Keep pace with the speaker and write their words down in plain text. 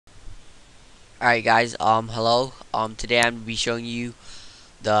Alright guys, hello. Today I'm gonna be showing you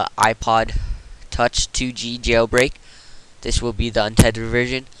the iPod Touch 2G jailbreak. This will be the untethered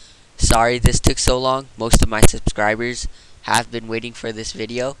version. Sorry this took so long. Most of my subscribers have been waiting for this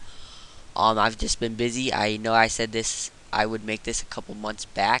video. I've just been busy. I know I said this I would make this a couple months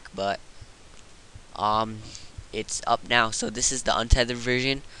back, but um it's up now. So this is the untethered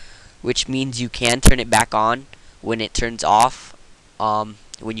version, which means you can turn it back on when it turns off,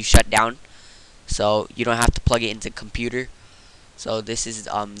 when you shut down. So you don't have to plug it into the computer. So this is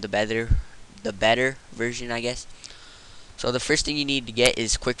the better version, I guess. So the first thing you need to get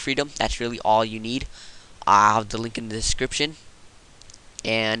is QuickFreedom. That's really all you need. I'll have the link in the description.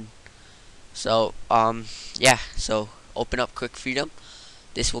 And so yeah, so open up QuickFreedom.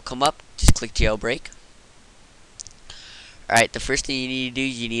 This will come up. Just click jailbreak. Alright, the first thing you need to do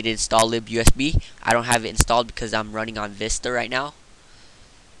is you need to install libusb. I don't have it installed because I'm running on Vista right now.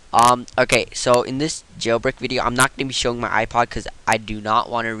 Okay, so in this jailbreak video, I'm not going to be showing my iPod because I do not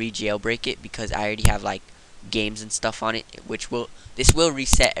want to re-jailbreak it because I already have like games and stuff on it, this will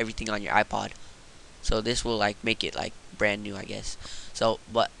reset everything on your iPod. So this will like make it like brand new, I guess. So,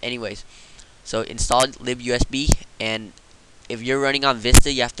 but anyways, so install libusb, and if you're running on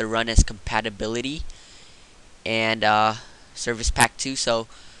Vista, you have to run as compatibility and service pack 2. So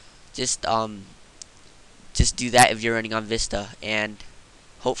just do that if you're running on Vista, and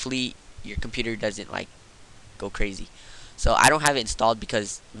hopefully your computer doesn't like go crazy. So I don't have it installed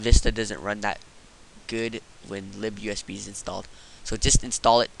because Vista doesn't run that good when libusb is installed. So just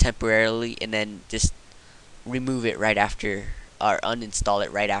install it temporarily and then just remove it right after, or uninstall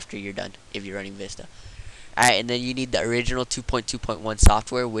it right after you're done if you're running Vista. Alright, and then you need the original 2.2.1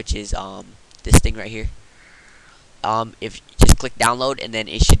 software, which is this thing right here. If just click download, and then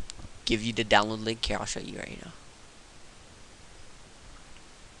it should give you the download link. Here, I'll show you right now.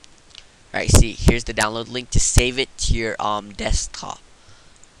 Alright, see, here's the download link. Just save it to your desktop.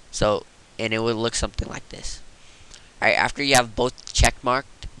 So, and it will look something like this. Alright, after you have both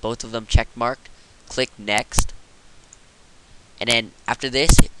of them check marked, click next. And then after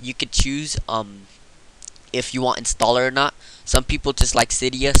this, you could choose if you want installer or not. Some people just like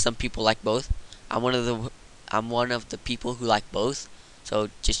Cydia, some people like both. I'm one of the people who like both. So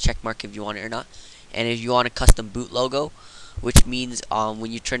just check mark if you want it or not. And if you want a custom boot logo, which means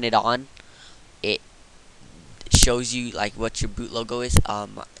when you turn it on, it shows you like what your boot logo is.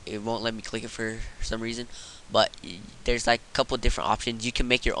 It won't let me click it for some reason, but there's like a couple different options. You can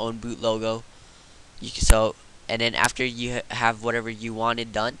make your own boot logo. And then after you have whatever you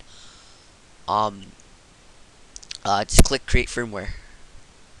wanted done, just click create firmware.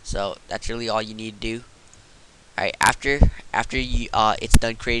 So that's really all you need to do. Alright, after you it's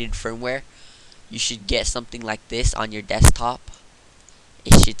done created firmware, you should get something like this on your desktop.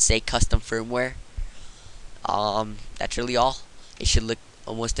 It should say custom firmware. That's really all. It should look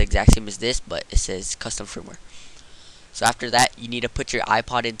almost the exact same as this, but it says custom firmware. So after that, you need to put your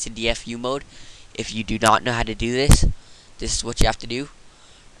iPod into DFU mode. If you do not know how to do this, this is what you have to do.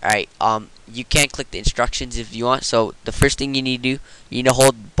 Alright, you can click the instructions if you want. So the first thing you need to do, you need to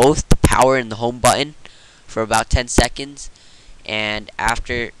hold both the power and the home button for about 10 seconds. And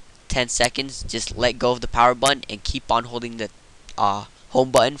after 10 seconds, just let go of the power button and keep on holding the home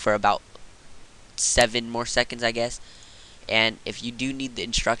button for about 7 more seconds, I guess. And if you do need the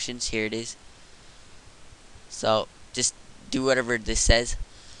instructions, here it is. So just do whatever this says,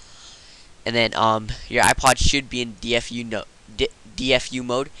 and then your iPod should be in DFU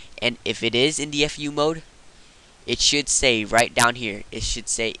mode. And if it is in DFU mode, it should say right down here, it should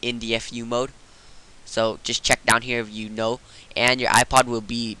say in DFU mode. So just check down here if you know, and your iPod will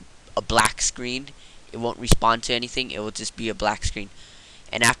be a black screen. It won't respond to anything, it will just be a black screen.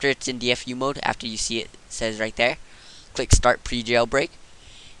 And after it's in DFU mode, after you see it says right there, click start pre-jailbreak.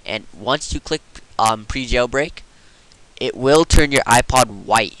 And once you click pre-jailbreak, it will turn your iPod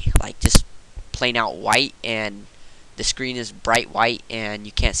white, like just plain out white, and the screen is bright white and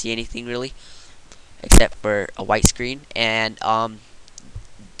you can't see anything really except for a white screen. And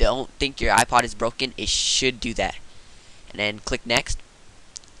don't think your iPod is broken, it should do that. And then click next,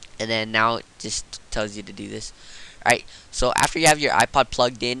 and then now it just tells you to do this. Alright, so after you have your iPod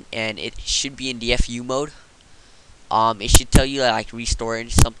plugged in and it should be in DFU mode, it should tell you like restore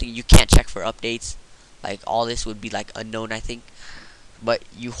and something. You can't check for updates. Like all this would be like unknown, I think. But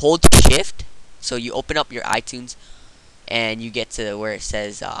you hold shift, so you open up your iTunes and you get to where it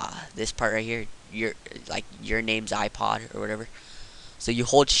says this part right here, your name's iPod or whatever. So you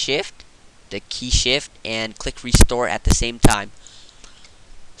hold shift, the key shift, and click restore at the same time.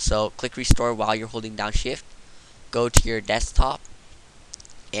 So click restore while you're holding down shift. Go to your desktop,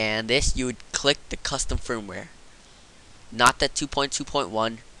 and this you would click the custom firmware, not the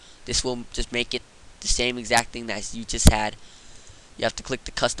 2.2.1. This will just make it the same exact thing that you just had. You have to click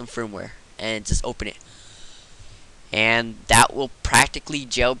the custom firmware and just open it, and that will practically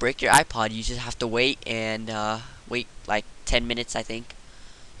jailbreak your iPod. You just have to wait and wait like 10 minutes, I think,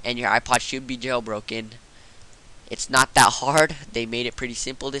 and your iPod should be jailbroken. It's not that hard. They made it pretty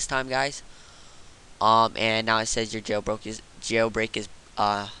simple this time, guys. And now it says your jailbreak is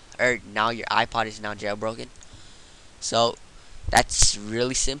or now your iPod is now jailbroken. So that's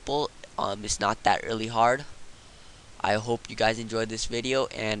really simple. It's not that really hard. I hope you guys enjoyed this video,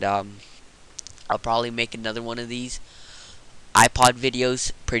 and I'll probably make another one of these iPod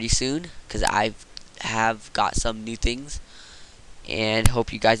videos pretty soon, because I have got some new things. And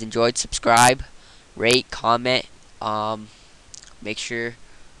hope you guys enjoyed. Subscribe, rate, comment. Make sure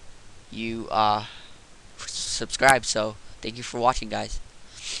you subscribe. So thank you for watching, guys.